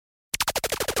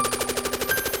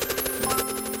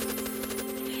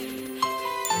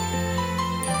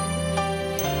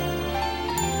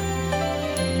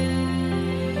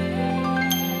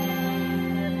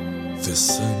The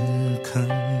sun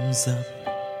comes up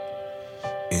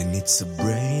and it's a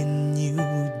brand new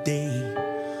day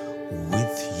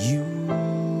with you.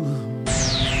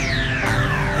 I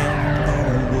have no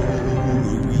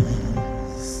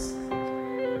worries.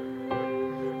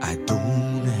 I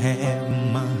don't have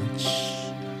much,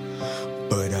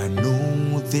 but I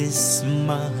know this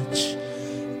much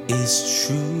is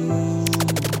true.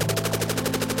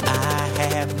 I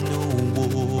have no worries.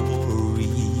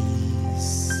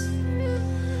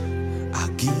 I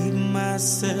give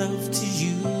myself to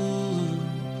you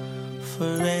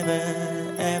forever,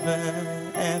 ever,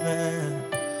 ever.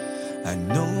 I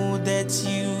know that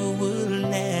you will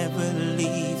never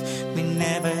leave me,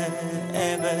 never,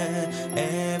 ever,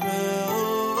 ever.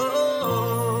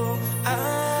 Oh,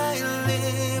 I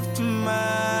lift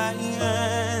my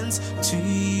hands to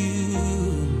you.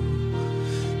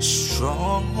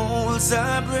 Strongholds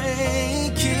are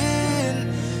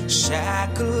breaking,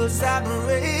 shackles are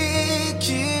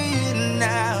breaking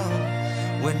now.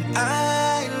 When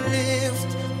I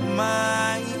lift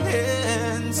my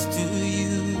hands to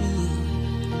you,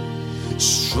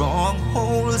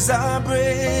 strongholds are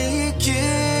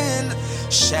breaking,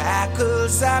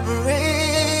 shackles are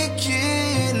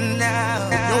breaking now.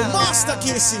 Yo, Master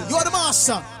Casey, you're the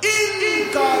master.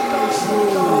 In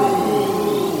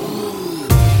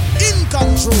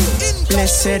control.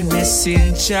 Blessed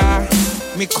messenger,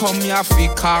 me come here fi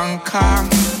conquer.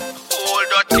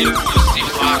 Hold on till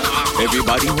Lucifer.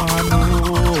 Everybody wanna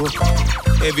know.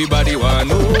 Everybody wanna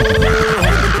know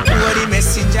where the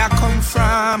messenger come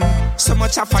from. So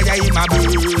much of fire in my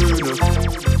blood.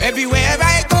 Everywhere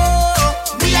I go,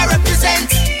 me I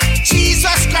represent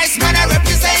Jesus Christ, man I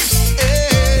represent.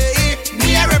 Hey,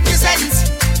 me I represent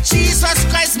Jesus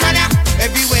Christ, man.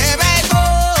 Everywhere I go,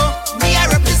 me I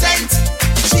represent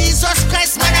Jesus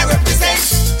Christ, man I represent.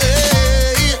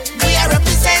 Hey, me I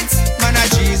represent, man I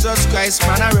Jesus Christ,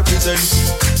 man I represent.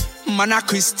 Man a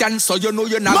Christian, so you know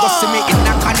you're not gonna see me in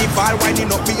a carnival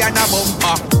winding up behind a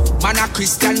bumper. Man a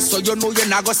Christian, so you know you're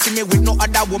not gonna see me with no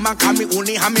other woman, cause me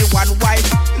only have me one wife.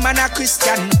 Man a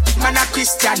Christian,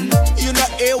 you know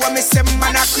what me say,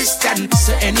 man a Christian.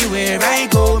 So anywhere I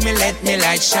go, me let me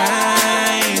light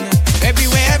shine.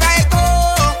 Everywhere I go,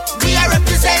 me I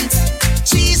represent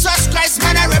Jesus Christ,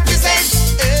 man I represent.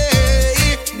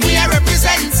 Hey, me I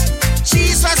represent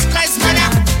Jesus Christ, man I.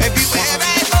 Everywhere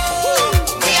I go,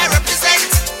 me I represent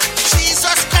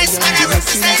Jesus Christ, man I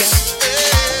represent.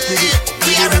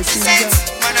 Me I represent,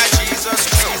 man I Jesus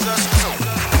Christ.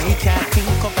 I can't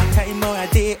think of a time or a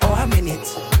day or a minute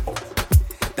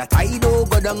that I don't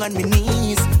go down on my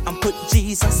knees and put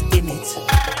Jesus in it.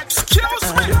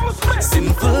 Excuse me.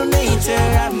 Simple nature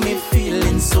have me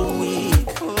feeling so weak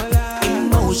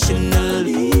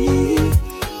emotionally.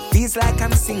 Feels like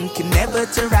I'm sinking, never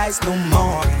to rise no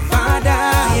more. Father,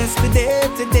 yesterday,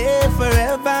 today,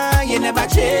 forever. You never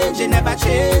change, you never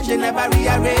change, you never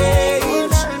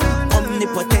rearrange.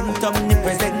 Omnipotent,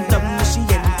 omnipresent, omniscient.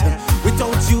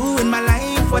 Without you in my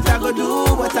life, what I go do,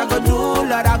 Lord, I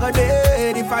go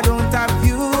dead if I don't have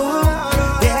you.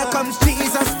 There comes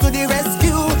Jesus to the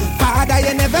rescue. Father,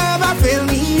 you never ever fail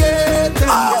me yet.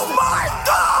 Oh my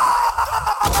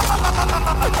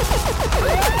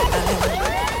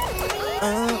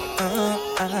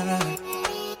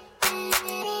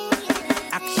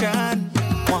Action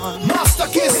one. Master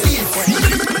Casey,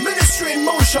 ministry in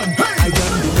motion. Hey.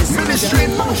 Ministry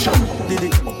in motion.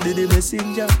 Did the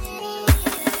messenger.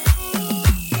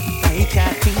 I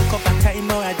can't think of a time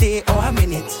or a day or a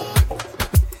minute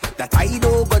that I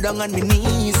don't go down on my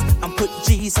knees and put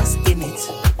Jesus in it.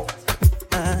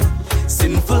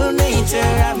 Sinful nature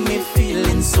have me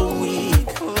feeling so weak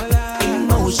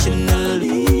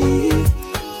emotionally.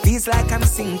 Feels like I'm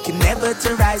sinking, never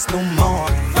to rise no more.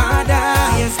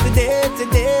 Father, yesterday,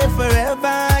 today,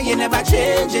 forever. You never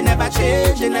change, you never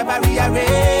change, you never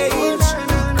rearrange.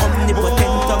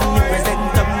 Omnipotent,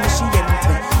 omnipresent, omniscient.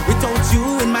 Without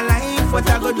you in my life, what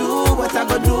I go do, Lord,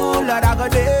 I go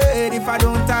dead if I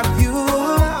don't have you.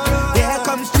 There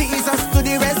comes Jesus to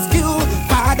the rescue.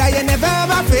 Father, you never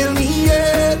ever fail me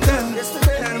yet.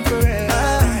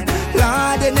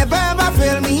 Lord, you never ever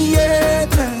fail me yet.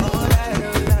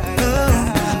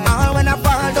 When I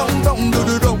fall down, to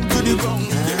the ground,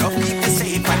 you love me to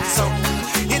save and sound.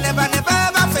 You never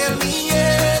ever fail me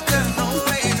yet.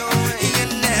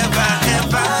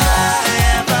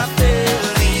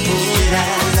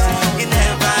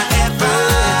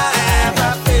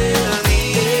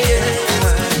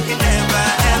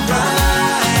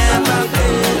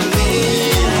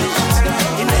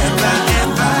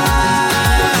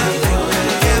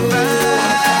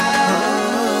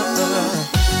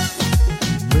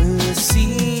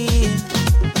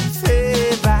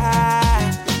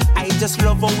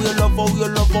 how you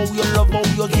love how you love how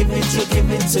you give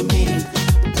it to me.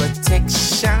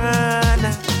 Protection,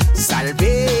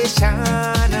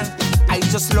 salvation. I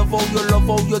just love how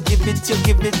you give it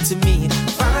to me.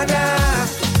 Father,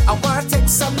 I want to take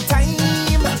some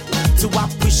time to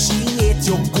appreciate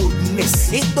your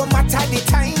goodness. It don't matter the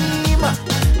time,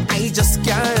 I just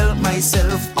can't help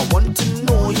myself. I want to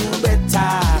know you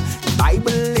better. The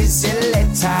Bible is a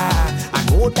letter. I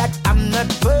know that I'm not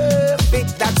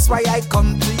perfect, that's why I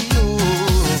come to you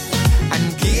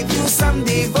and give you some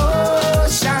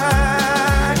devotion.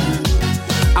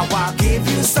 I want to give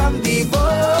you some devotion.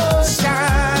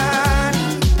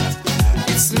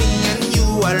 It's me and you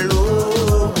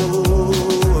alone.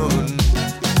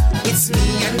 It's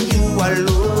me and you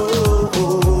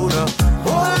alone.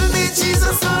 Hold me,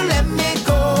 Jesus, don't let me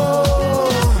go.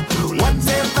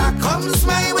 Whatever comes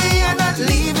my way, I'm not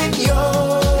leaving you.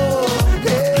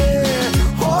 Yeah.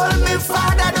 Hold me,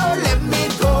 Father, don't let me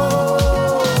go.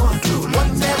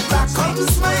 Whatever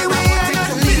comes my way, I'm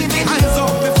not leaving you. Hands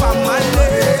up me family.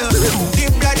 The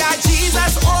blood of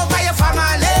Jesus over your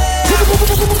family.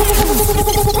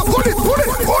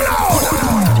 Pull out.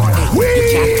 You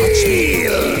can't touch me.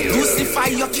 Lucifer,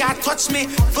 you can't touch me.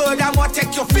 Furthermore,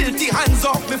 take your filthy hands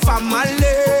off me family.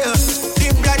 The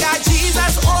blood of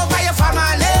Jesus over your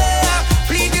family.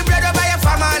 Plead the blood over your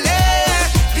family.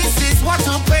 This is what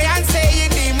to pray and say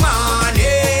in the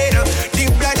morning. The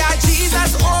blood of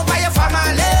Jesus over your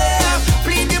family.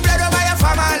 Plead the blood over your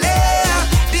family.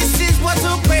 This is what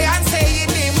to pray and say in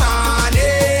the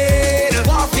morning.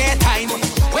 Warfare time,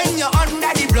 when you're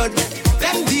under the blood,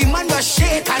 them demons will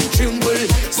shake and tremble.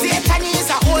 Satan is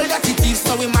a old dirty thief,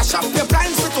 so we mash up your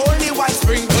plans with only one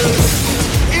sprinkle.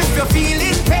 If you're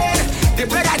feeling pain, the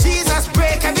blood of Jesus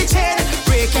break every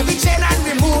chain and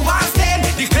remove all stain.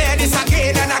 Declare this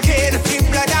again and again. The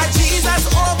blood of Jesus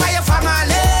over your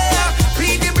family.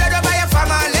 Plead the blood over your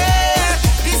family.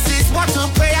 This is what to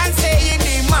pray and say in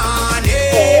the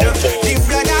morning. The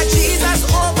blood of Jesus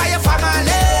over your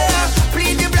family.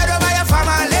 Plead the blood over your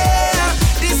family.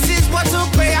 This is what to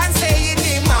pray and say in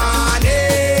the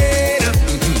morning.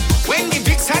 When the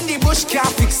Vicks and the Bush can't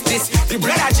fix this, the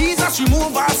blood of Jesus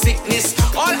remove all sickness,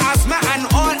 all asthma and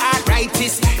all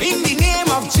arthritis. In the name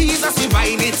of Jesus we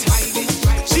bind it.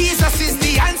 Jesus is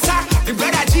the answer. The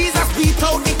blood of Jesus beat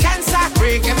out the cancer.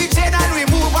 Break every chain and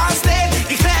remove all stain.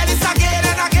 Declare this again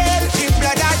and again. The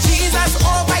blood of Jesus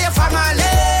over your family.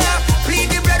 Plead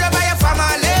the blood over your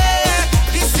family.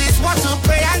 This is what to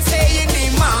pray and say in the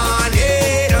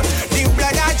morning. The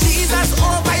blood of Jesus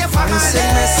over your family.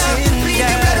 Plead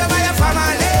the blood over your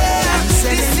family.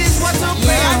 This is what to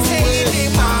pray and say in the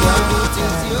morning.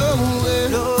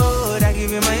 Lord, I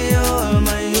give you my all,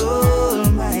 my all,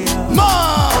 my all.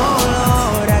 Oh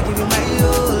Lord, I give you my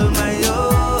all, my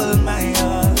all, my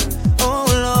all. Oh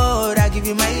Lord, I give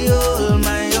you my all,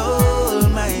 my all,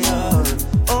 my all.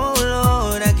 Oh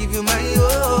Lord, I give you my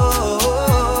all.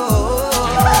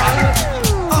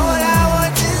 All I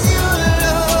want is you,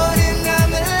 Lord, and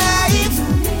I'm alive.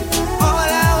 All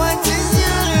I want is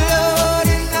you, Lord,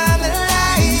 and I'm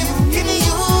alive. Give me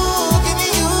you,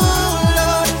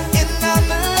 Lord, and I'm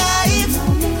alive.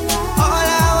 All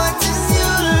I want is you,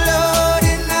 Lord,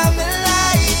 and I'm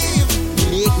alive.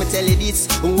 Make me tell you this.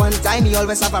 One time he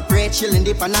always have a prayer chilling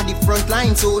deep on the front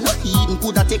line. So no heathen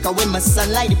could I take away my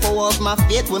sunlight. The power of my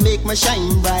faith will make me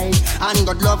shine bright. And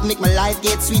God love make my life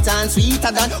get sweeter and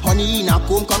sweeter than honey in a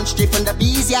comb come straight from the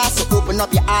bees. Yeah, so open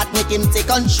up your heart, make him take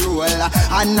control,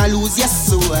 and not lose your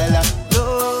soul.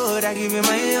 Lord, I give you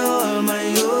my all,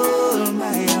 my all,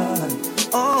 my all.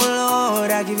 Oh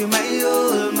Lord, I give you my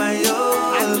all, my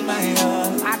all, my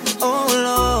all. Oh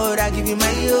Lord, I give you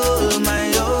my all,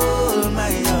 my all,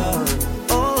 my all.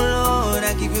 Oh Lord,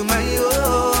 I give you my all.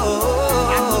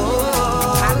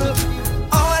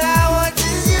 All I want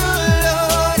is you,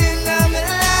 Lord, and I'm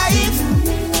alive.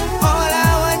 All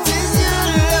I want is you,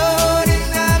 Lord,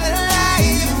 and I'm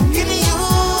alive. Give me you,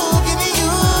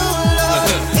 Lord,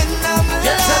 and I'm alive.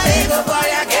 Just a big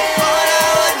boy again. All I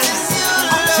want is you,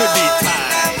 Lord,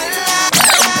 and I'm alive.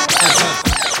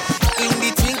 In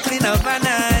the twinkling of an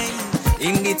eye,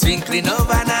 in the twinkling of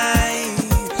an eye,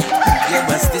 you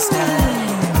was this time.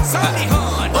 Sonny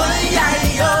horn. Oh yeah,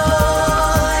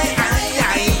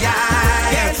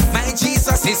 my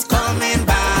Jesus is coming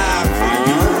back for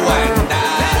you and I.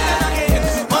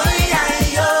 Oh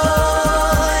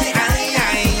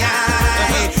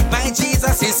yeah, my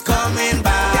Jesus is coming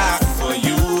back for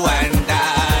you and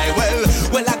I.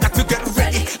 Well, I got to get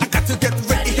ready. I got to get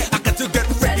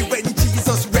ready when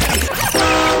Jesus ready.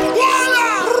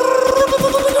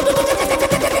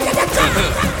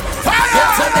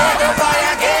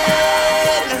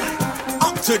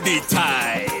 to the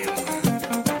time.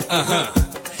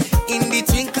 In the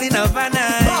twinkling of an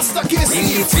eye. Master Kiss. In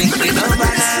the twinkling of an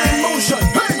Ministry in eye. motion.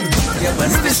 Hey. Yeah, but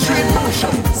Ministry in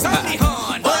motion. Sunny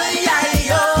horn.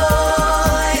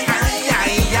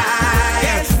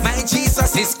 My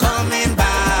Jesus is coming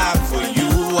back for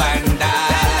you and I.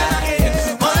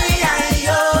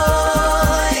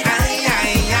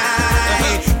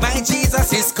 My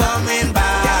Jesus is coming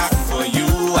back for you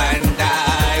and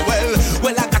I.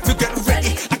 Well, I got to get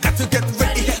ready. I got to get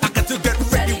ready. I got to get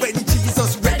ready when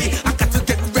Jesus ready. I got to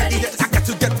get ready. I got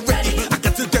to get ready. I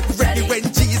got to get ready when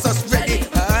Jesus ready.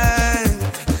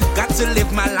 Got to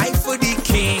live my life for the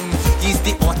King. He's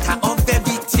the author of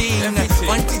everything.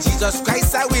 Until Jesus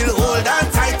Christ, I will hold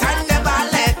on tight and never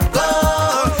let go.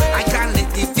 I can't let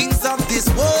the things of this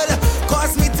world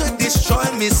cause me to destroy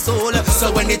my soul.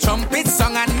 So when the trumpet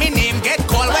song and my name get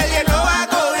called, well, you know I'm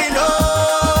going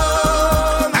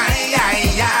home.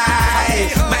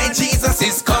 My Jesus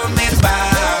is coming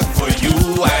back for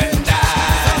you and I.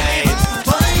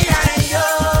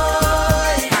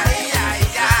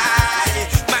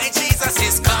 My Jesus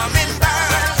is coming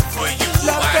back for you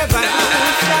and I.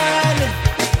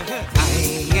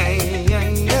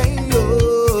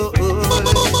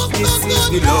 This is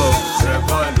the love.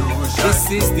 This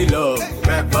is the love.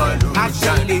 I'm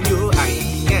telling you,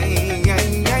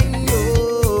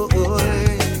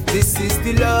 this is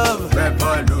the love.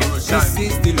 This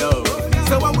is the love.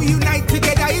 So when we unite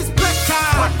together, it's better.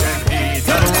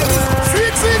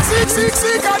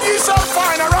 Seek, and ye shall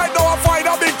find. And right now I find a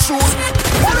big truth.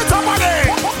 Pull it up again.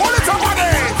 Pull it up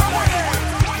again.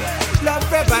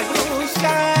 Love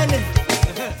revolution.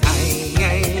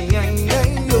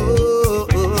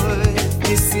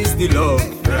 This is the love.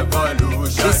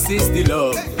 This is the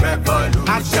love.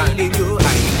 I'm telling you,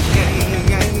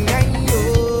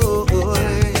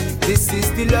 this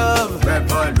is the love.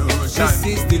 This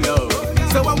is the love.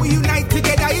 So when we unite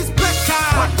together, it's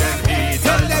better.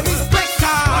 Tell them it's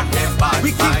better.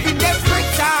 We keeping them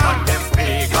better.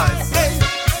 Hey.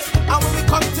 And when we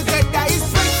come together, it's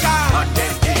better.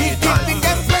 We keeping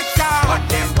them better.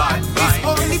 It's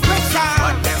only better.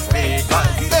 Hey.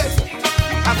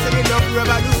 After the love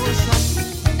revolution,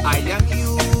 I am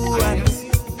you and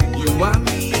you are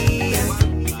me.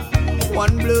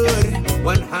 One blood,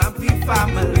 one happy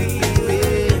family.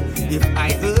 If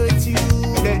I hurt you,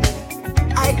 then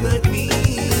I hurt me.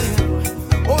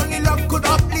 Only love could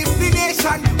uplift the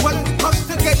nation. When we come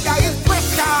together, it's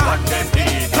better.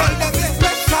 Tell them it's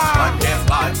better. It's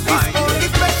only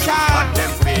better.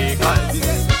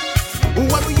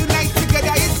 When we unite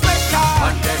together, it's better.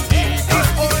 It's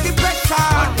only better.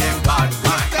 It's better.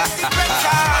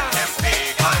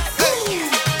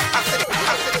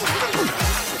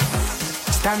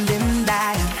 Standing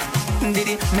by, did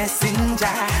it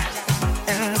messenger.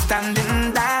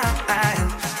 Standing down,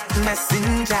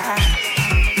 messenger.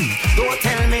 Don't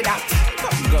tell me that.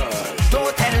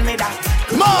 Don't tell me that.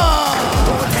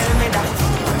 Don't tell me that.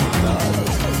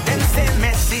 Then say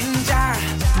messenger.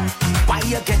 Why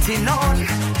you getting on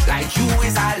like you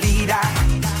is a leader?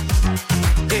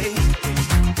 Hey.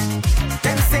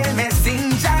 Then say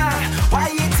messenger. Why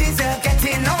it is you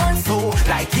getting on so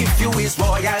like if you is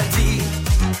royalty?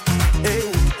 Hey.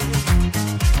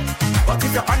 But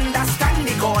if you understand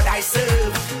the God I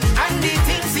serve and the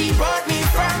things He brought me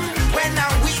from, when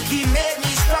I'm weak He made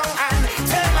me strong and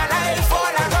turn my life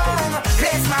all around.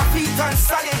 Place my feet on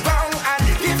solid ground and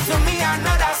give to me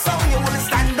another song. You will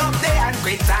stand up there and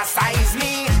criticize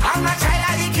me. I'm a child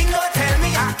of the King. Don't tell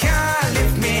me I can't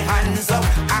lift me hands up.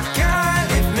 I can't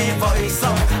lift me voice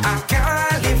up. I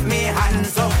can't lift me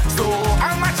hands up. So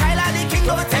I'm a child of the King.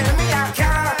 Don't tell me I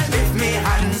can't lift me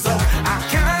hands up. I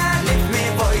can't lift me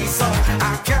voice up.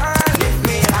 I can't lift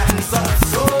me hands up.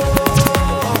 So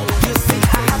you see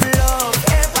I have love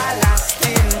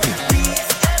everlasting,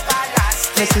 peace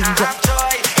everlasting, I have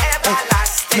joy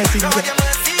everlasting, Lord your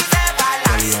mercy is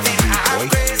everlasting, I have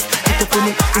grace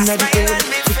everlasting.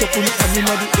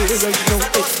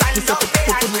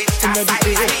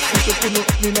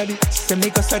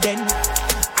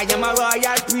 I am a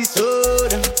royal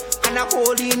priesthood and a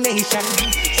holy nation.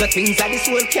 So things that this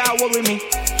world can't worry me,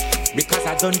 because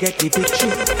I don't get the picture.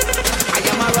 I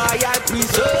am a royal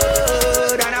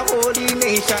priesthood and a holy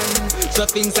nation. So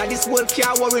things that this world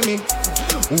can't worry me.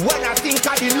 When I think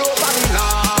of the love of the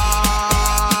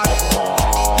Lord,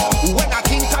 when I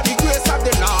think of the grace of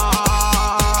the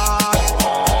Lord,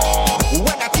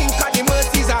 when I think of the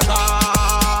mercies of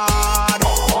God,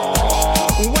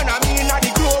 when I mean of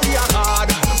the glory of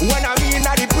God, when I mean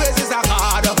of the praises of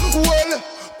God, well,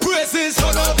 praises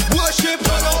turn up, worship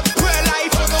turn up, prayer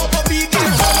life turn up,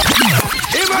 obedience turn up.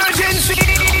 Emergency!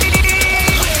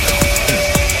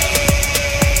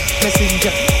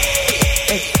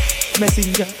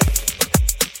 messenger.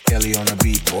 Kelly on the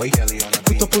beat, boy. Kelly on the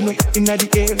beat. Put up on inna the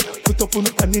air. Put up on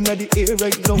and inna the air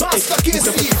right now. Master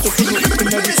KC,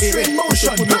 ministry in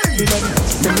motion.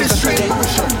 Ministry in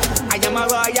motion. I am a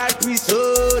royal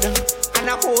priesthood and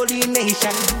a holy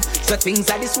nation. So things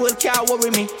that this world can't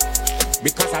worry me,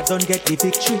 because I don't get the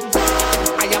victory.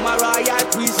 I am a royal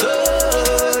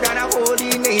priesthood and a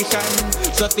holy nation.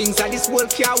 So things that this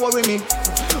world can't worry me.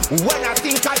 When I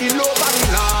think of the love of the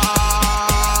Lord,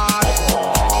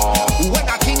 when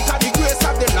I think of the grace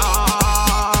of the Lord,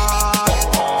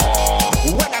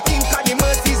 when I think of the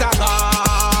mercies of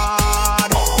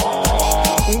God,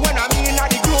 when I mean of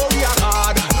the glory of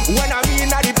God, when I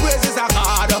mean of the praises of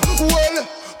God, well,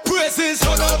 praises,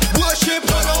 worship,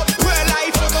 prayer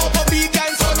life,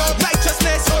 obedience,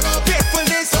 righteousness,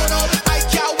 faithfulness, I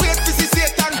can't wait to see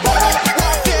Satan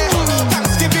warfare,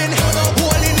 thanksgiving,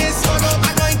 holiness,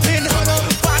 anointing,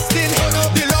 fasting,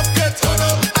 the love cut,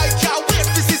 I can't wait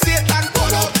to see Satan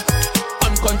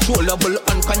uncontrollable,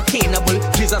 uncontainable.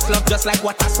 Jesus love just like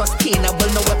water sustainable.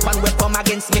 No weapon will come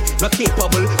against me, not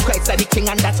capable. Christ are the king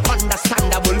and that's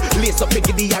understandable. Lace up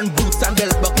Peggy and boots and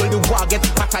belt buckle. The war gets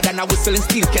hotter than a whistling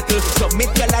steel kettle.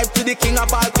 Submit your life to the king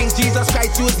of all kings. Jesus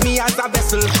Christ use me as a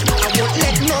vessel. I won't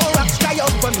let no rocks cry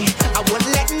out for me. I won't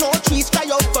let no trees cry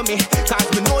out for me. Cause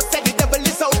me know said the devil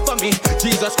is out for me.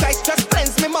 Jesus Christ just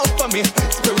cleanse me mouth for me.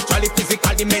 Spiritually,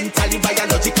 physically, mentally,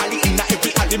 biologically. In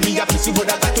every alley, me a piece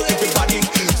what I got to everybody.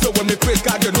 So when me praise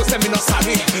God, you know say me not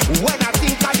sorry. When I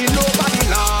think of the love of the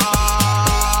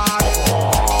Lord,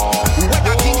 when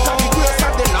I think of the grace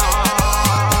of the Lord,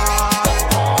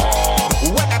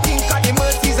 when I think of the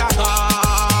mercies of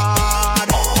God,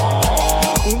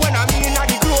 when I mean of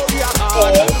the glory of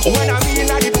God, when I mean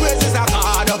of the praises of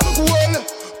God, well,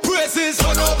 praises,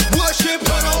 worship,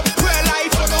 prayer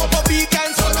life,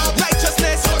 obedience,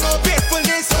 righteousness,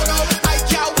 faithfulness, I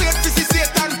can't wait to see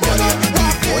Satan warfare,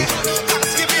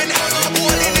 thanksgiving,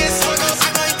 holiness,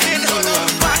 anointing,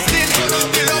 fasting,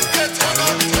 the love cut.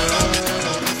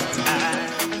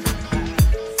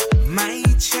 My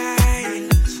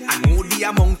child, I know the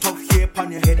amount of hair upon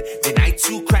your head, the nights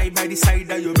you cry by the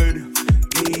side of your bed.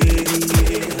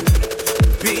 Yeah.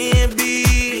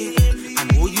 Baby, I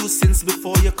know you since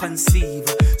before you conceive,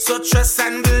 so trust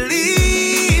and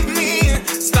believe me.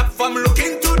 Stop from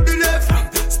looking to the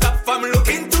left, stop from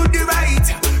looking to the right.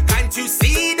 Can't you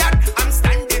see that I'm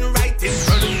standing right in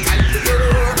front of you?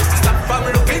 Stop from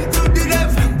looking to the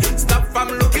left, stop from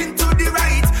looking to the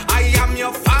right. I am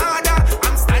your father,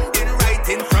 I'm standing right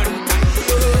in front of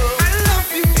you. I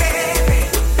love you, baby,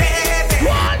 baby.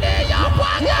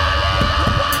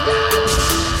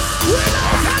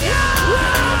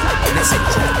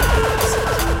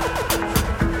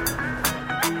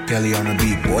 Kelly on the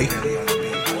beat, boy.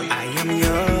 I am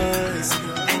yours,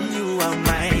 and you are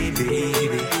my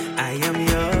baby. I am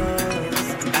yours,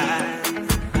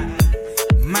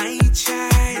 my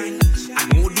child. I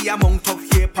know the amount of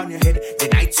hair upon your head, the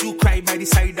nights you cry by the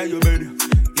side of your bed.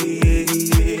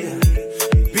 Yeah,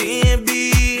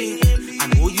 baby, I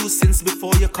know you since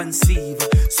before you conceive,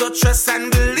 so trust and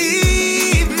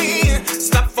believe me.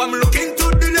 Stop from looking to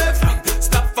the left,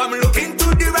 stop from looking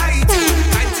to the right.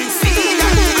 Can't you see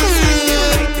that I'm standing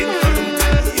right in front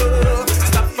of you?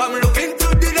 Stop from looking to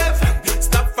the left,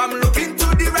 stop from looking to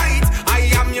the right. I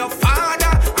am your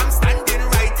father, I'm standing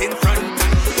right in front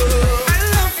of you. I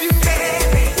love you,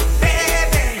 baby,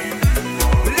 baby.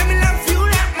 Let me love you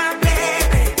like my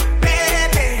baby,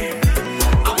 baby.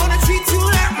 I wanna treat you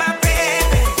like my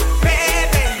baby,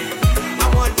 baby. I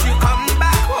want you come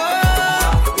back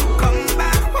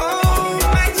home,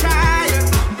 my child.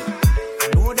 I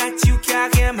know that you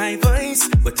can't hear my voice,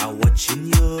 but I'm watching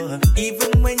you.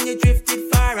 Even when you drifted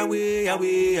far away,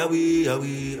 away, away, away.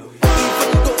 Even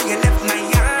though you left my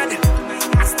yard,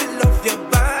 I still love your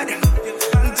body.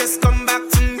 Just come back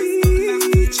to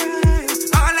me, child.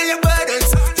 All of your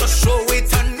burdens, just show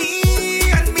it on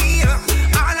me and me.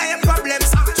 All of your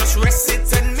problems, just rest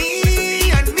it on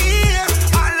me and me.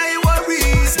 All of your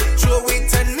worries, show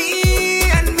it on me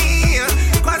and me.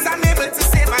 Cause I'm able to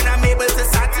save and I'm able to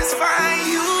satisfy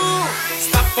you.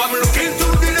 Stop from looking to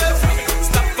the left,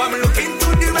 stop from looking to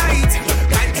the right.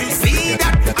 Can't you see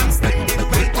that I'm standing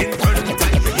right in front of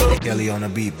you? Kelly on the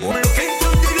beat, boy. Looking to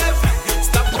the left,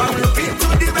 stop from looking to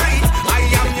the right. I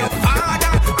am your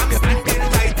father, I'm standing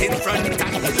right in front of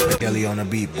you. Kelly on the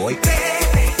beat, boy.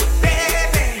 Baby,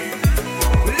 baby,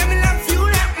 let me love you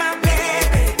like my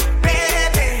baby,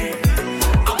 baby.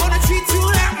 I wanna treat you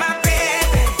like my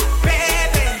baby,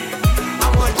 baby. I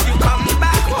want you come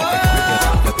back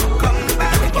home,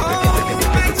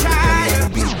 my child. Kelly on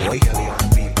the beat, boy.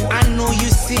 I know you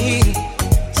see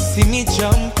me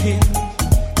jumping.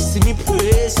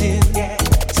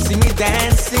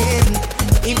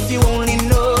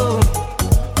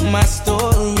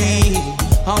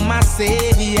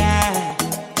 Savior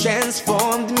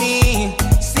transformed me.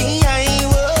 See, I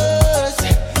was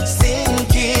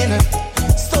sinking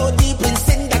so deep in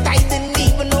sin that I didn't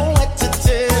even know what to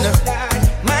turn.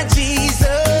 My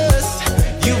Jesus,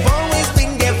 you've always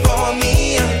been there for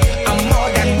me. I'm more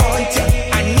than want you.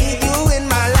 I need you in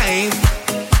my life.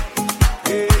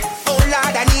 Oh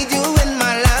Lord, I need you in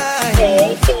my life.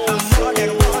 I'm more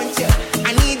than want you. I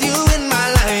need you in my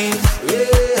life.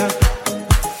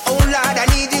 Oh Lord, I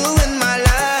need you in my life.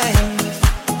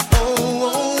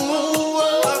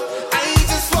 I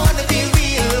just wanna be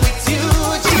real with you,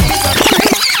 Jesus.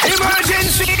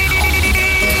 Emergency.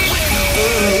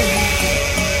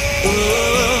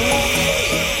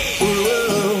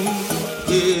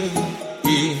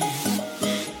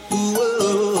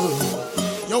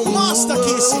 Yo, Master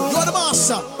Casey, you're the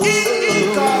master.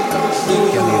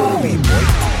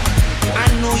 I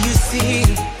know you see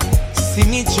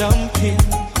me jumping,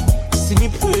 see me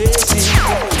praising,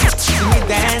 see me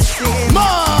dancing.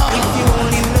 If you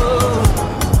only know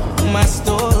my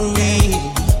story,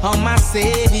 how my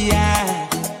Savior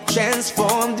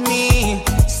transformed me.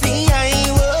 See, I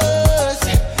was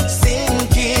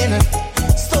sinking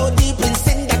so deep in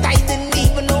sin that I didn't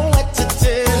even know what to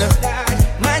turn.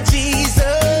 My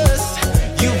Jesus,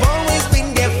 you've always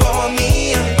been there for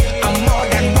me. I'm more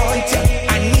than want you.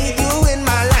 I need you in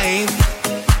my life.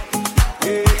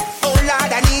 Oh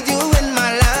Lord, I need you in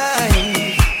my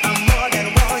life. I'm more than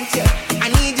want you. I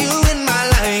need you in my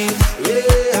life.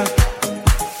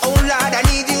 Oh Lord, I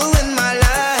need you in my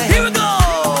life. Here we go.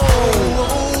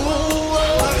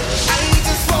 I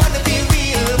just wanna be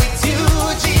real with you,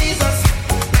 Jesus.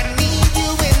 I need you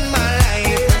in my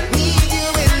life. Need you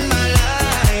in my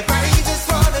life. I just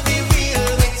wanna be real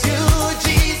with you,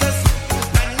 Jesus.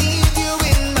 I need you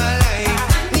in my life.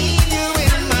 Need you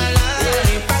in my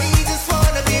life. I just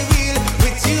wanna be real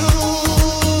with you.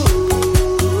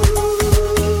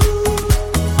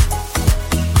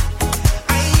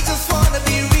 I just wanna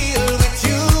be real with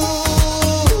you,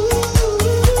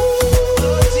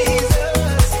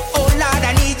 Jesus. Oh Lord, I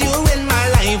need you in my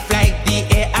life like the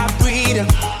air I breathe.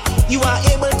 You are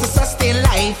able to sustain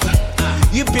life.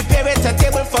 You prepare a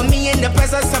table for me in the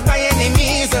presence of my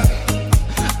enemies.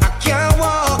 I can't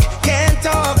walk, can't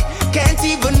talk, can't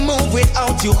even move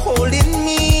without you holding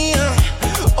me.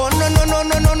 Oh no no no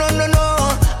no no no no no.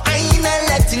 I ain't not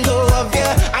letting go of you.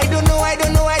 I don't know what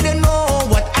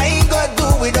I gotta do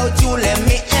without you. Let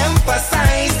me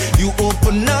emphasize. You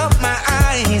open up my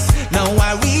eyes. Now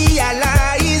I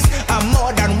realize I'm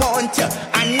more than want you.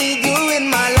 I need you in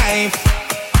my life.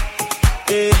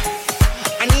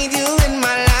 I need you in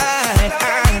my life.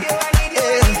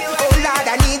 Oh Lord,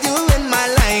 I need you in my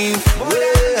life.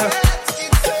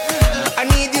 I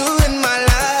need you in my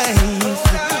life.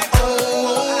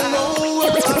 Oh,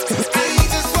 I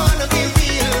just wanna be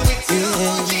real with you,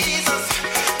 Jesus.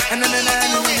 I need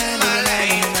you in my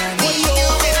life. Need you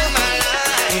in my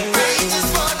life. I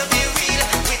just wanna be real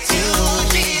with you,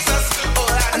 Jesus.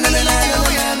 Oh, I need you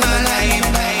in my life.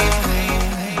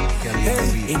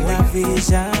 In my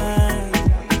vision,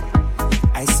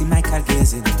 I see Michael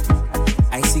gazing,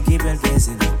 I see Gabriel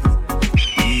gazing,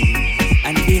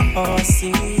 and the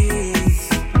horses,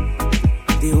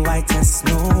 the white as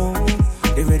snow,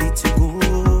 they're ready to go.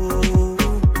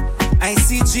 I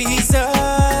see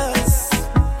Jesus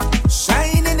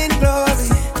shining in glory,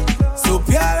 so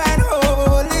pure and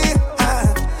holy,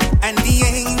 and the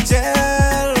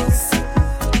angels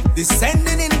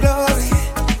descending in glory,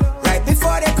 right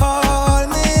before they call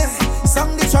me.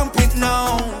 Song the trumpet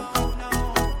now,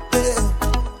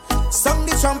 song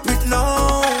the trumpet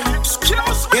now.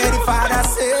 Excuse me. Yeah, the Father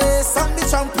says, song the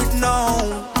trumpet now.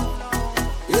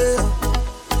 Yeah,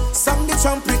 song the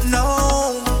trumpet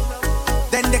now.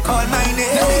 Then they call my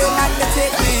name and they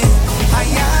take me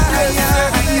higher, higher,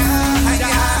 higher,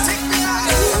 higher. Take me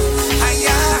higher,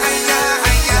 higher, higher,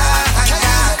 higher,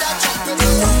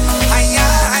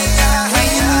 higher,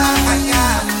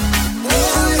 higher,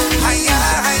 higher,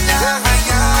 higher,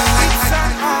 higher. It's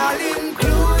an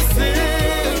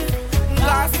all-inclusive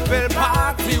gospel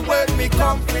party when me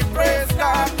come to praise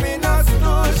God, me no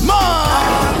stush.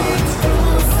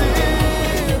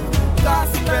 All-inclusive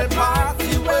gospel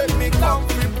party when me come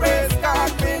to praise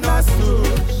God, me no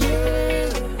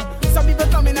stush. Some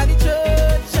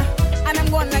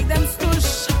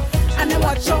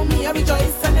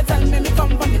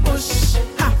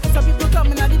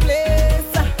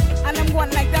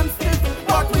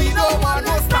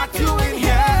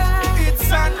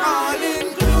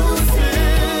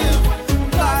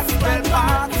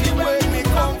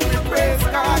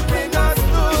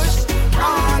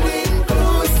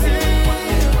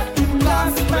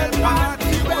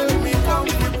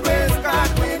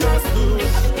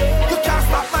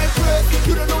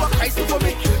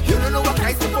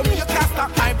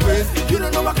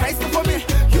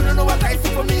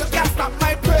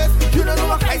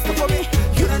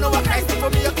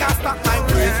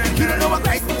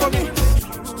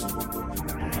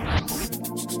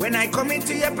come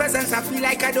into your presence, I feel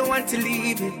like I don't want to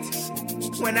leave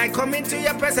it. When I come into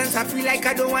your presence, I feel like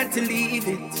I don't want to leave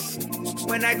it.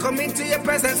 When I come into your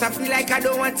presence, I feel like I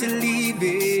don't want to leave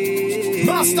it.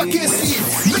 Master KC,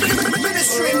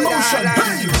 ministry in motion.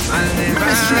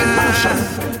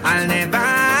 I'll never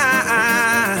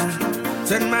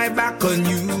turn my back on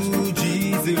you,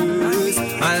 Jesus.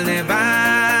 I'll never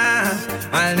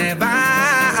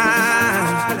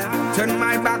turn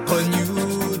my back on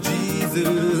you,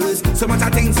 Jesus. So much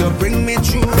of things will bring me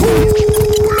through.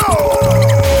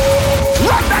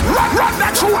 Run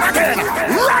that tune again.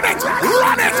 Run it.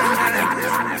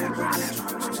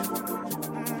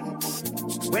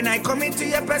 When I come into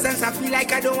your presence, I feel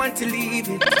like I don't want to leave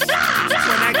it. When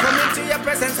I come into your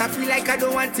presence, I feel like I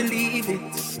don't want to leave it.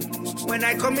 When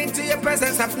I come into your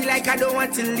presence, I feel like I don't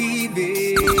want to leave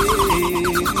it.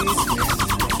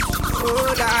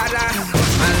 Oh, Dada,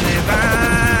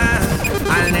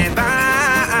 I'll never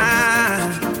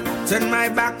turn my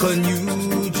back on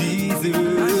you,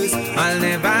 Jesus. I'll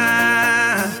never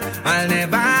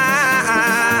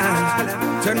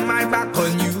turn my back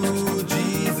on you,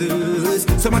 Jesus.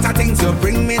 So much of things will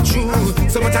bring me through.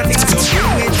 So much of things will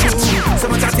bring me through. So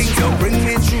much of things will bring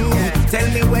me through. Tell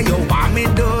me where you want me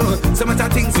to. So much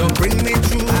of things will bring me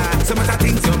through. So much of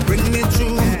things will bring me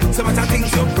through. So much of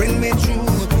things will bring me through.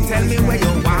 Tell me where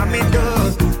you want me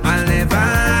to. I'll never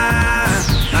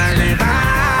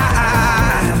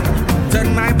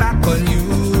turn my back on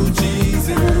you,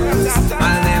 Jesus.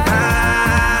 I'll never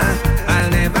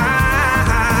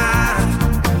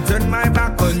turn my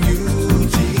back on you,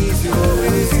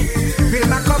 Jesus. Fill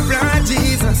my cup, Lord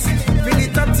Jesus. Fill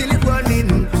it up till it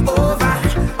running over.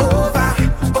 Fill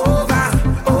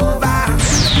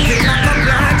my cup,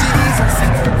 Lord Jesus.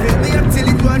 Fill me up till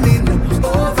it running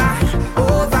over.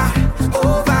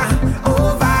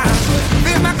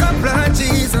 Fill my cup, Lord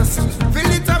Jesus.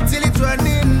 Fill it up till it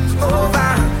running over.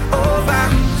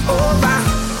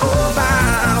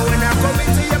 When I come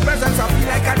into your presence, I feel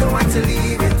like I don't want to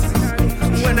leave it.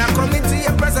 When I come into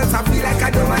your presence, I feel like I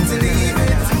don't want to leave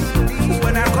it.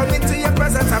 When I come into your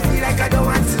presence, I feel like I don't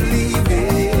want to leave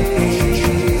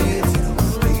it.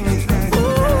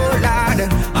 Oh Lord,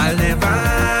 I'll never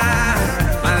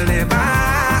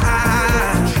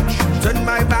turn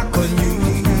my back on you,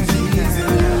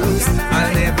 Jesus.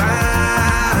 I'll never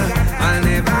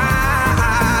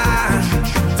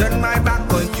turn my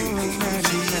back on you,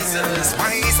 Jesus.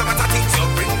 Why some of the things you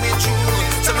bring me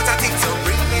through? Some of the things you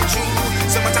bring me through.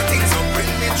 Some of the things you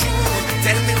bring me through.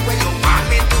 Tell me where you want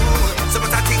me to. Some of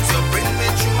the things you bring me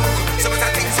through. Some of the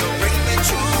things you bring me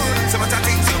through. Some of the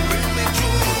things you bring me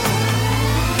through.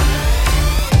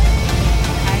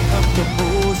 I come to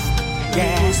boast,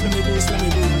 yeah. Let me boast.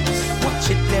 Watch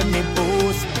it, let me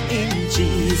boast in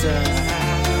Jesus.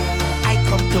 I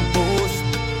come to boast,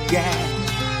 yeah.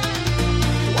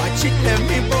 Watch it, let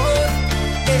me boast,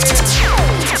 yeah.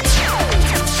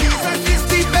 Jesus is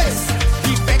the best,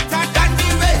 he better than the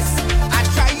rest. I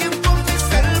triumph from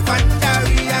myself and I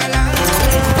realize.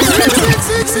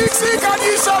 Seek and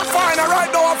ye shall find.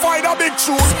 Right now I find a big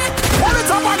truth. Pull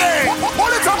it up again.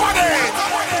 Pull it up again.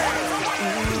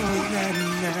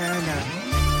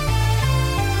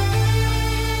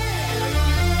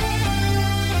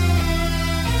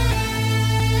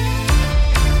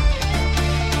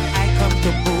 I come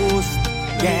to boast,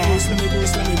 yeah. Let me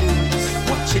boast.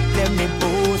 Watch it, let me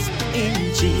boast in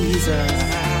Jesus.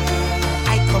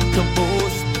 I come to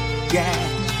boast, yeah.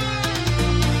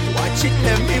 Watch it,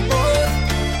 let me boast,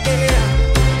 yeah.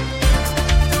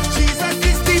 Jesus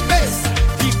is the best,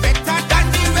 he better than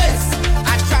the rest. I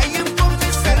triumph from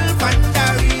myself and I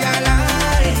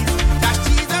realize that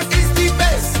Jesus is the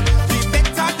best, he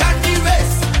better than the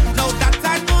rest. Now that I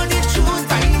know the truth,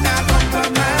 I not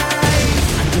compromise.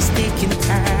 I'm just taking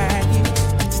time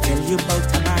to tell you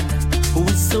about a man who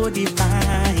is so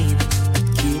divine.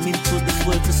 Came into this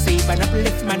world to save and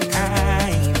uplift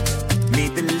mankind.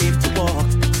 Made the lame to walk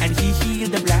and he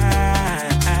healed the blind.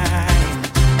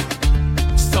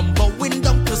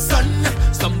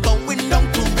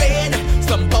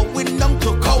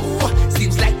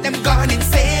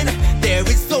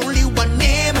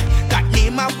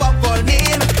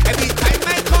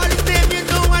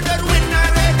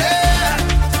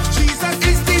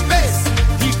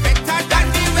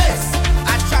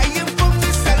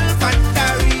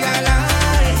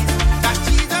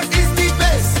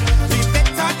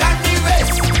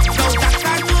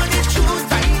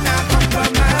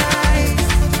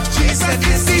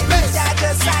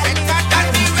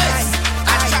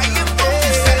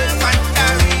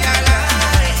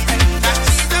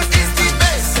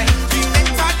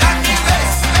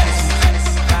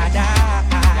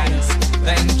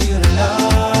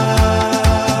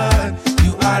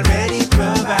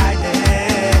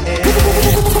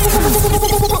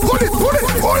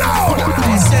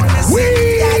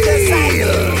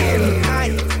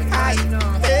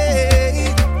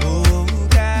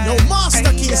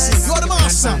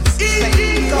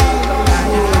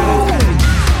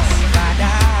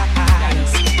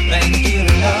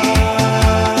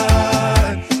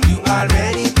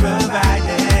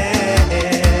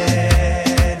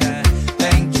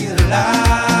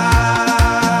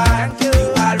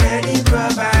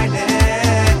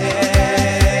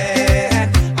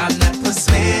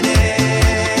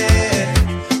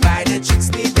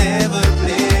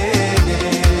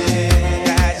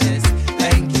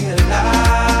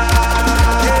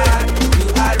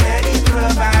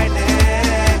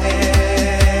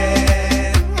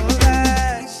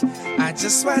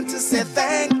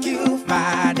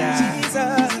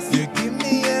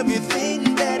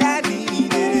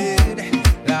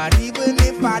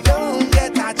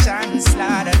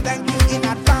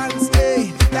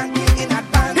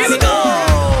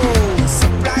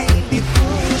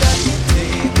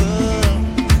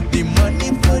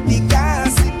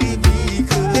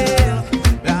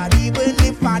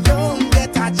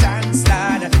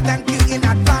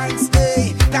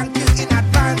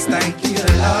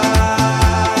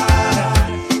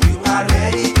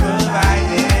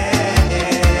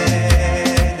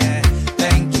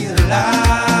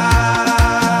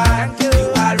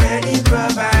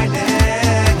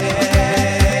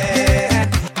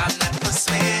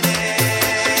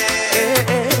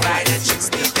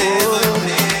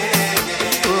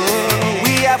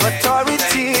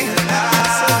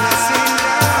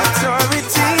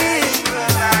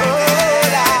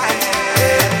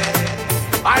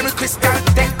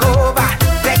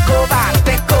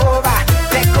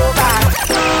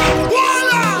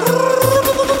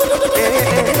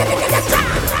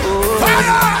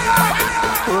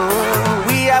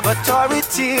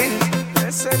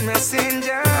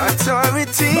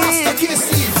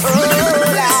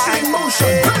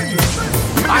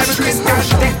 Christians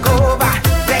take over,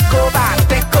 take over,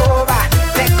 take over,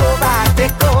 take over,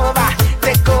 take over,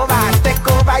 take over, take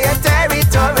over your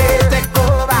territory. Take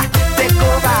over, take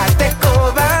over, take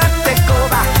over, take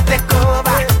over, take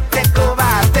over, take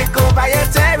over, take over your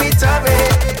territory.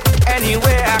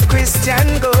 Anywhere a Christian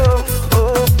go,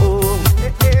 oh oh,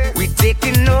 we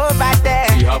taking over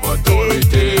there. We have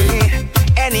authority.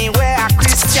 Anywhere a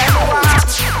Christian walk,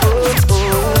 oh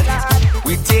oh,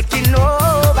 we taking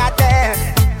over there.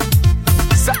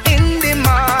 So in the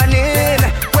morning,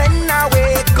 when I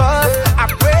wake up, I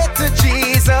pray to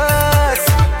Jesus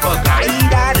for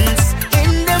guidance.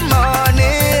 In the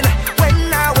morning, when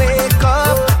I wake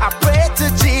up, I pray to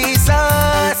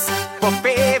Jesus for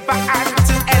favor and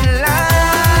to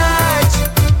enlarge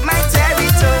my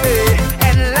territory.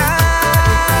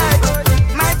 Enlarge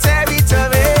my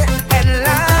territory.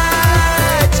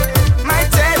 Enlarge my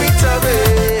territory.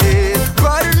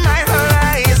 Broaden my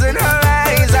horizon,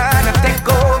 horizon. Take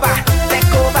over,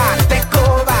 take over, take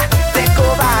over, take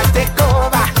over, take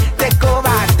over, take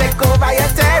over, take over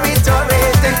your territory.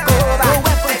 Take over,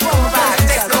 take over,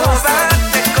 take over,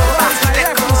 take over,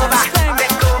 take over,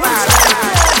 take over.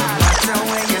 No matter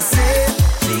when you say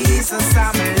Jesus,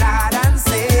 I'm a Lord and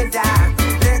Savior,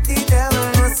 let the devil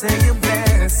know say you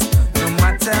bless. No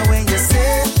matter when you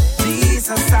say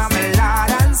Jesus, I'm a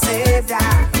Lord and Savior,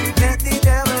 let the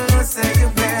devil know say you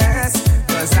bless.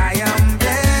 'Cause I am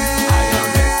blessed.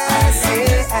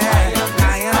 Yeah,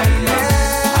 I am blessed.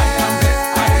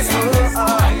 Oh,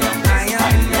 I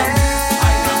am blessed.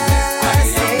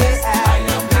 Yeah,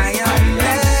 I am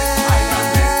blessed.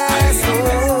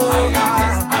 Oh,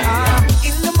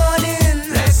 in the morning,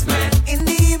 in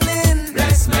the evening,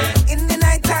 in the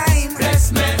night time,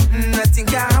 nothing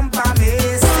can hamper me.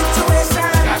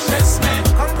 Situation,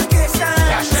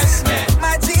 complications,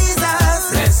 my Jesus.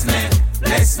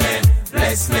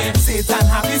 Satan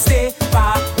happy stay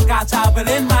far, car travel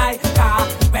in my car.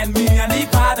 When me and the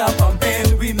father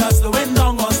pumping, we not slowing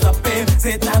down or stopping.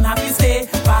 Satan happy stay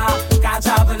far, car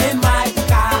travel in my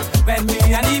car. When me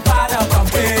and the father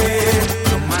pumping.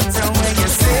 No matter when you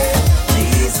say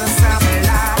Jesus, I'm a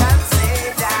Lord and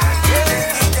Savior, let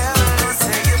the devil know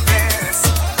say you blessed.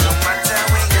 No matter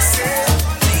when you say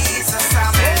Jesus,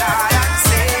 I'm a Lord and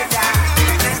Savior,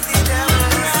 let the devil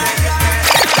know say you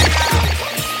blessed.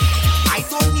 I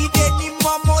don't need any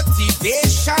more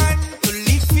motivation to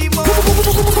live him up.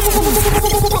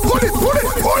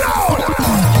 Pull out.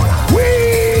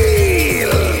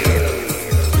 Wheel.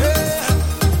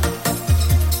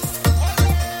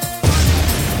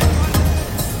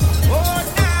 Oh,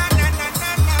 na na na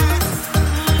na na.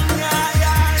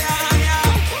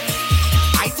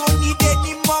 I don't need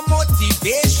any more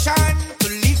motivation to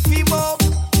lift him up.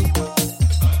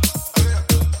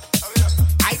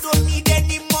 I don't need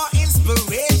any more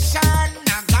inspiration.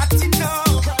 I got to know.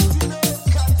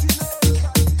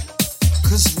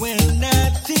 'Cause when I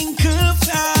think of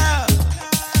how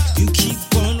you keep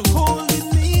on holding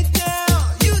me down,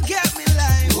 you got me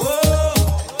like, whoa.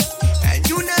 And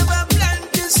you never plan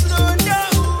to slow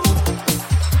down.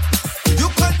 You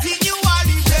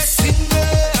continually blessing me,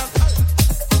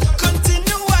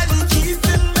 continually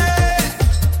keeping me,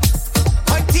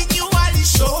 continually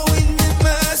showing me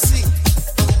mercy.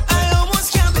 I almost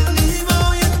can't believe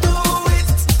how you do it.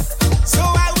 So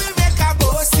I will make a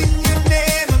boast in your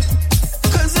name,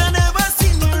 'cause I never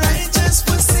seen the righteous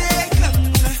forsaken.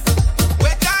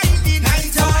 Whether in the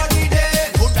night or the day,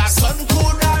 could the sun,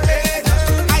 could the rain,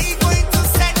 I going to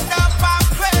send up a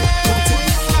prayer.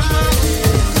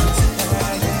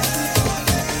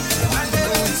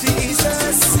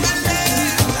 Jesus,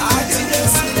 I just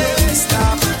never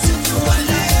stop.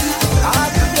 I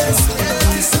just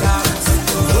never stop.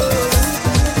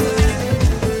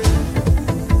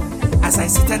 As I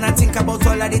sit and I think about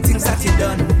all of the things that you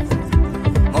done,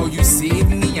 how you saved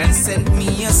me and sent me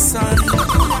your son.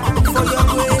 For your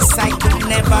grace I could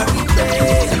never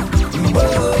repay.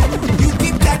 Oh, you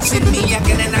keep touching me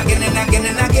again and again and again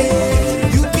and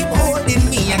again. You keep holding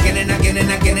me again and again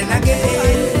and again and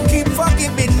again. Keep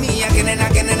forgiving me again and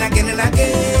again and again and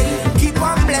again. Keep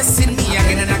on blessing me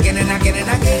again and again and again and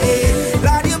again.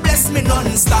 Lord, you bless me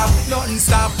non-stop,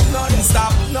 non-stop,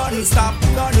 non-stop, non-stop,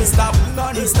 non-stop,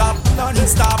 non-stop,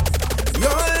 non-stop.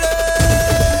 Your love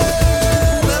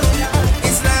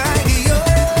is like the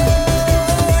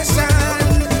ocean.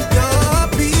 Your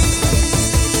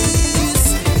peace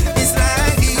is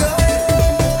like the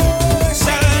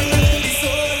ocean. It's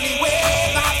only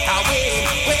wave after wave,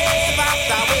 wave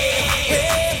after wave,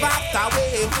 wave after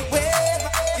wave, wave.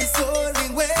 It's only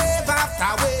wave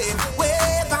after wave,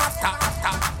 wave after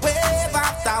wave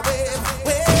after wave,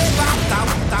 wave after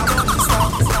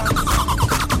non-stop.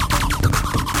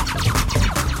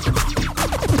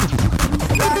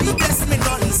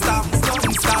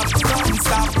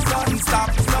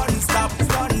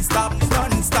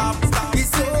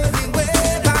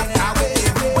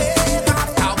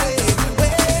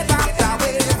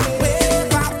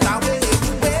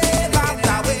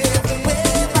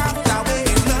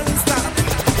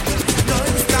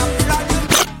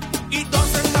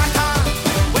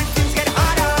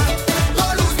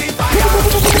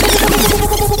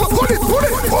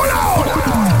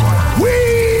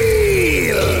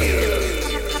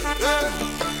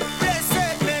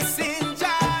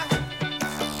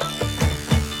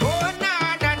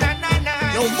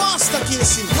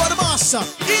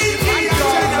 General.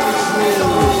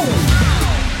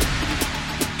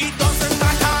 It doesn't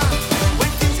matter when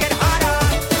things get harder.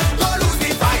 Don't lose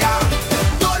the fire.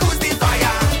 Don't lose the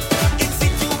fire. In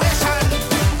situation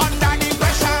under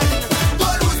depression.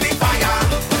 Don't lose the fire.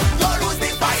 Don't lose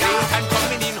the fire. Satan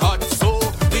coming in hot, so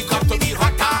we got to be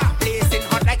hotter. Blazing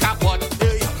hot like a pot.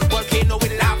 Volcano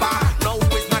with lava. Now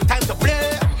is not time to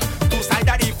play. Two sides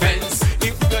of the fence.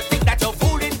 If you think that you're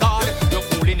fooling God, you're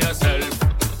fooling yourself.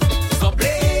 So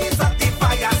blaze up the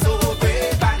fire so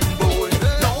brave and bold.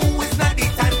 Now is not the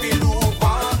time to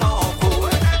lukewarm or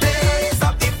cold. Blaze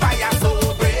up the fire so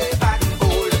brave and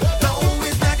bold. Now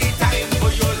is not the time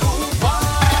for your lukewarm.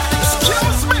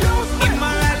 Excuse me.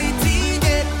 Immorality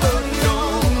get burned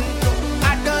down.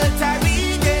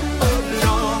 Adultery get burned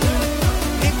down.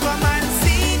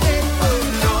 Necromancy get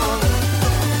burned down.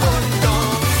 Burned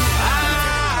down.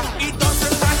 It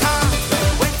doesn't matter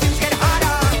when things get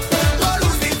harder. Don't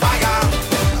lose the fire.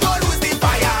 Don't lose the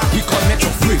fire. We connect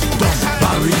to break down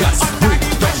barriers, break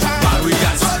down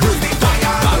barriers, break down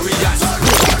barriers,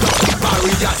 break down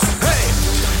barriers. Hey,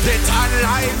 death and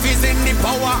life is in the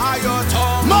power of your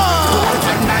tongue. Don't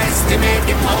underestimate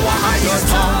the power of your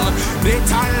tongue.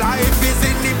 Death and life is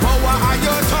in the power of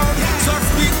your tongue. So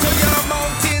speak to your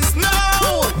mountains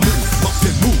now.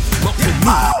 Mountain move, mountain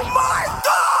move. Oh my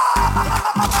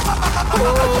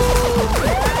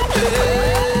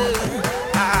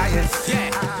Yes.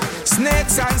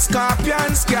 Snakes and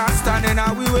scorpions can't stand in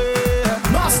our way.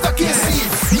 Master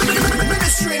KC.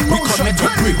 Ministry in We motion. connect to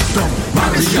break down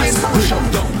barriers,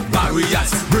 break down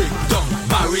barriers, break down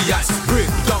barriers,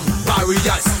 break down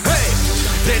barriers. Hey,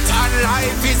 death and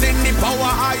life is in the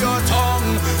power of your tongue.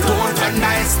 Don't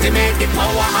underestimate the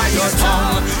power of your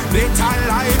tongue. Death and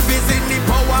life is in the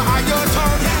power of your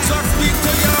tongue. So speak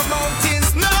to your mountains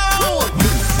now.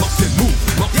 Mountain move,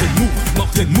 mountain move,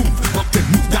 mountain move, mountain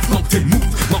move, that mountain move,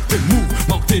 mountain move,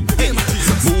 mountain. Hey,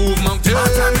 move mountain,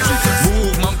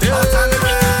 move mountain,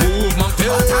 move mountain,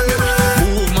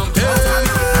 move mountain.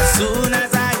 As soon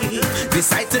as I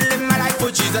decide to live my life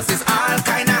for Jesus, is all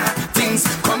kind of things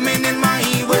coming in my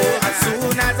way. As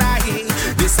soon as I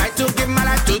decide to give my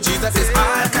life to Jesus, is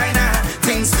all kind of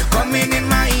things coming in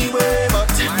my way. But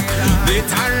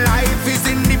death and life is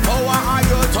in the power of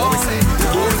your tongue.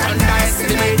 Don't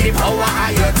underestimate the power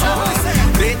of your tongue.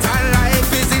 Death and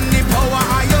life is in the power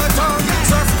of your tongue.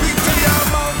 So speak to your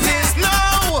mountains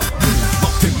now.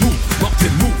 Mountain move,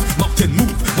 mountain move, mountain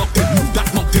move, mountain move, that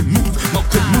mountain move,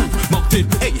 mountain move, mountain.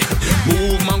 Hey,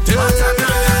 move mountain,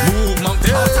 move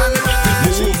mountain,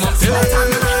 move mountain,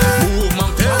 move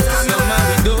mountain. Somehow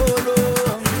we don't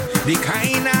know the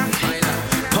kind of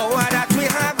power that we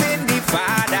have in the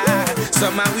Father.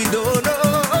 Somehow we don't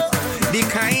know the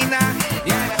kind of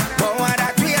power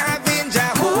that we have in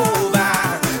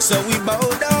Jehovah. So we bow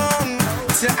down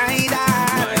to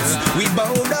idols. We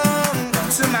bow down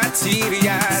to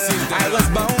material. I was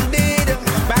bounded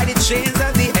by the chains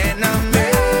of the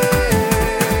enemy.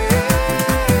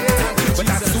 But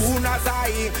as soon as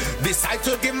I decide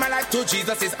to give my life to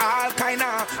Jesus, is all kind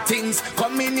of things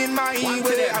coming in my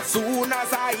way. As soon as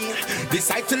I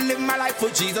decide to live my life for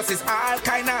Jesus, is all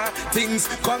kind of things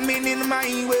coming in my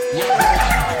way.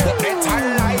 But death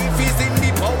and life is in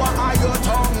the power of your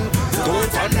tongue.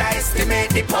 Don't underestimate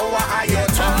the power of your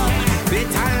tongue.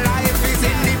 Death and life is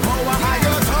in the power of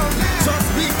your tongue. So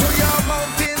speak to your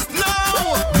mountains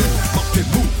now. Mountain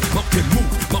move, mountain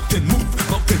move, mountain move,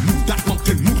 mountain move, that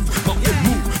mountain move, mountain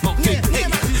move, mountain. Hey,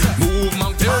 move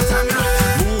mountain,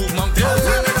 move mountain,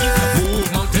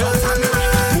 move mountain,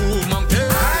 move mountain.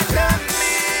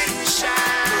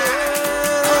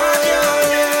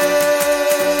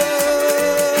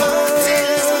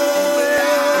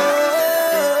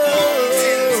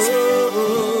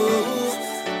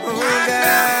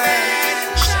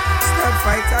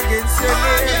 Fight against your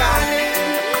neighbor.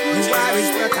 You are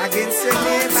is not against your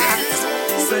neighbor.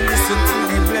 So listen to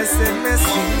the blessed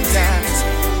messenger.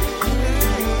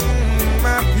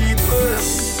 My people,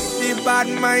 the bad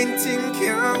mind thing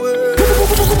can't work.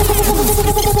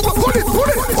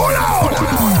 Pull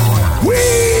out.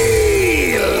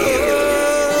 Wheel.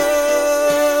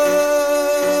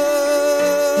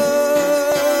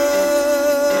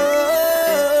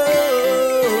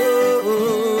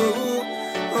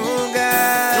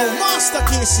 Master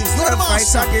KC, you're the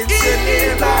master. Fight against your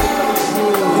neighbor.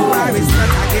 You are is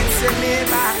not against your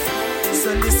neighbor.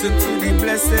 So listen to the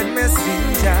blessed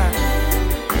messenger.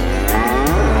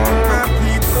 My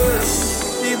people,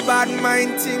 the bad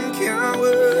mind thing can't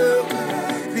work.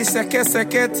 The second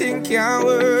thing can't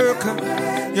work.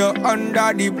 You're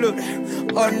under the blood,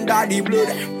 under the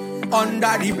blood,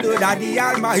 under the blood of the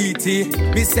Almighty.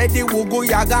 Me said the wugo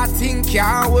yaga thing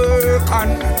can't work,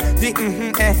 and the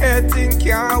thing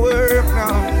can't work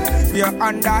now. You're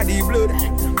under the blood,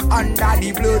 under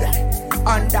the blood.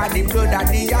 Under the blood of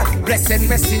the earth. Blessed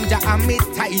messenger and me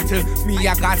title. Me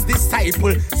a God's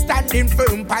disciple. Standing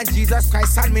firm by Jesus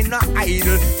Christ and me not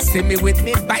idle. See me with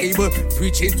me Bible.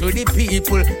 Preaching to the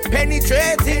people.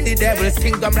 Penetrating the devil's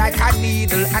kingdom like a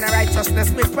needle. And a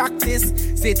righteousness me practice.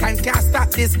 Satan can't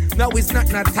stop this. No, it's not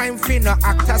no time for no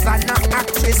actors and no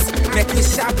actress. Make we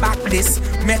shall back this.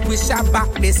 Make we shall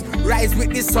back this. Rise with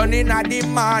the sun in the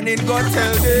morning. Go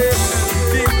tell them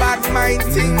the bad mind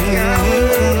thing.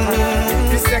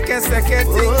 The second thing can't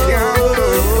work.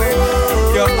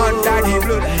 You're under the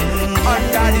blood,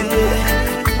 under the blood,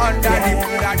 under the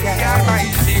blood of the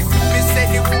Almighty. We say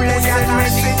the blessed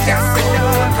mercy can't be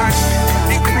done, and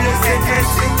the blessed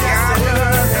mercy can't be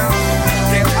done.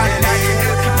 They're under the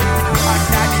blood,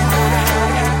 under the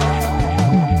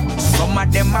blood. Some of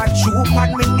them are true on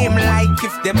me name like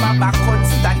if them have a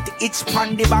constant itch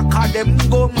pan the back of them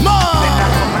gum. When I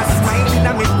come a smile in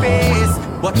my face.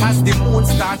 But as the moon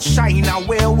starts shining, a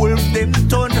werewolf them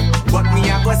turn. But me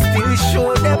I go still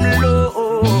show them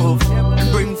love.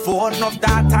 Bring forth enough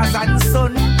daughters and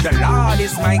son. The Lord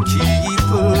is my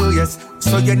keeper, yes.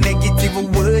 So your negative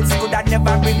words could have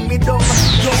never bring me down.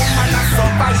 Yo man a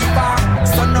survivor.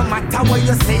 So no matter what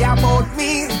you say about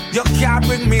me, you can't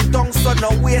bring me down. So no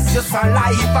waste your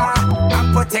saliva.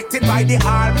 I'm protected by the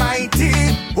Almighty.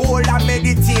 Hold a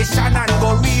meditation and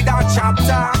go read a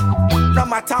chapter. No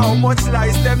matter how much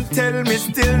lies them tell me,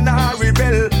 still not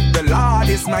rebel. The Lord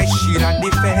is my shield and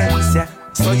defense, yeah.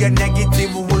 So your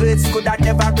negative words could have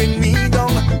never bring me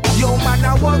down. Yo man,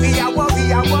 I worry, I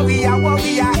worry, I worry, I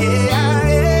worry, yeah,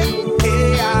 yeah,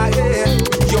 yeah, yeah.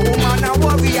 Yo man, I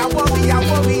worry, I worry, I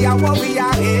worry, I worry,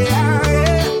 yeah, yeah,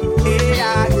 yeah,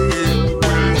 yeah.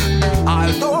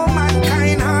 Although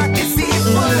mankind are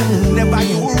deceitful, never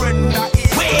you render it.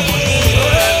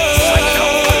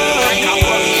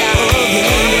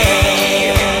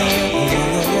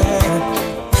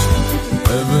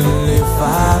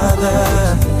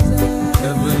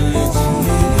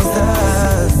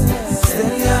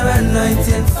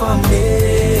 For me.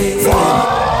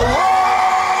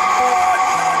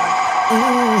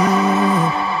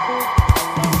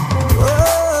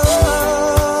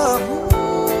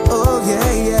 Oh,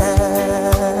 yeah, yeah.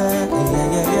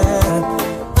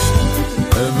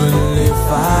 Heavenly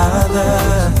Father,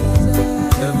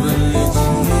 Heavenly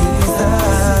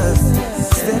Jesus,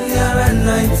 send your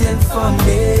anointing for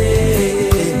me.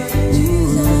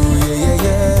 Ooh,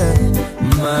 yeah.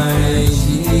 My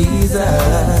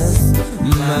Jesus,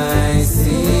 my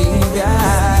Savior,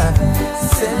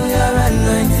 send your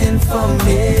anointing for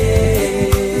me.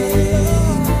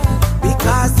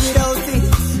 Because without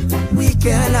it, we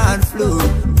cannot flow.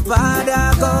 Father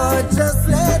God, just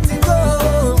let it go.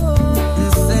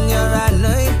 Send your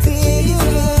anointing.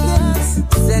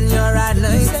 Send your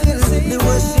anointing. The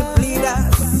worship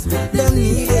leaders, they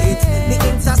need it. The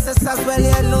intercessors, well,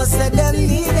 you know, say they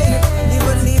need it.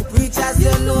 Even the preachers,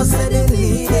 you know, say they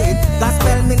need it.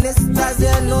 Gospel ministers,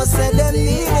 you know, say they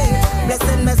need it.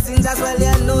 Blessed messengers, well,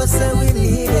 you know, say we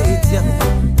need it. Yeah.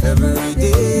 Every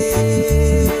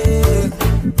day,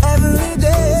 every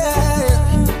day.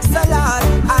 So Lord,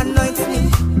 anoint me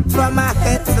from my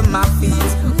head to my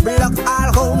feet. Block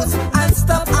all holes and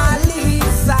stop all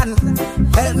leaks. And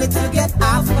help me to get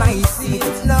off my seat.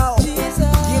 Now,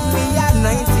 give me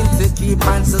anointing to keep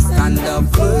and to stand up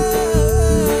firm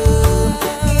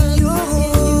in you.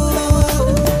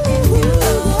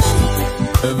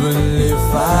 Heavenly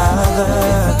Father,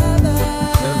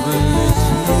 Heavenly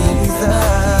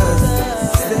Jesus,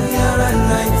 send your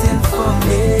anointing for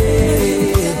me.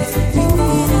 Ooh,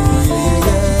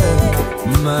 yeah.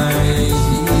 My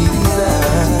Jesus,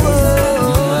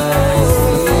 my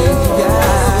Savior,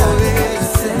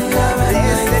 send your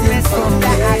anointing for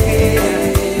me.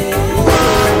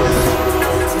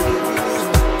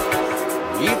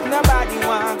 If nobody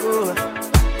want go,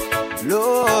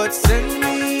 Lord send me.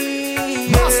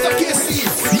 Master KC,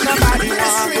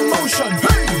 Ministry in Motion.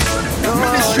 Hey,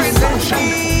 Ministry in Motion.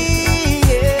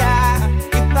 Yeah,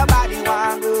 if nobody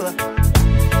want go,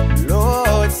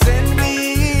 Lord send me.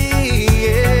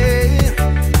 Yeah,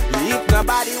 if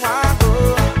nobody want go,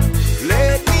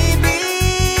 let me be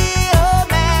a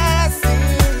messenger.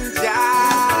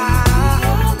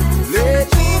 Let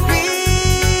me be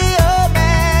a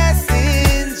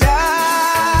messenger.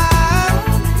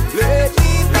 Let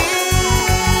me be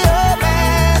a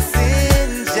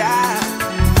messenger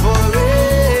forever.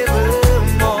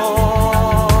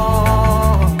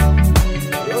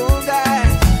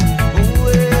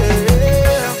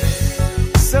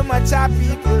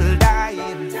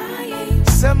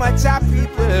 So much of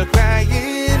people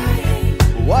crying.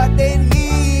 What they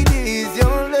need is your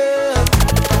love.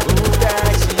 Oh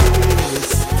gosh,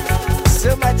 yes.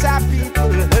 So much of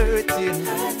people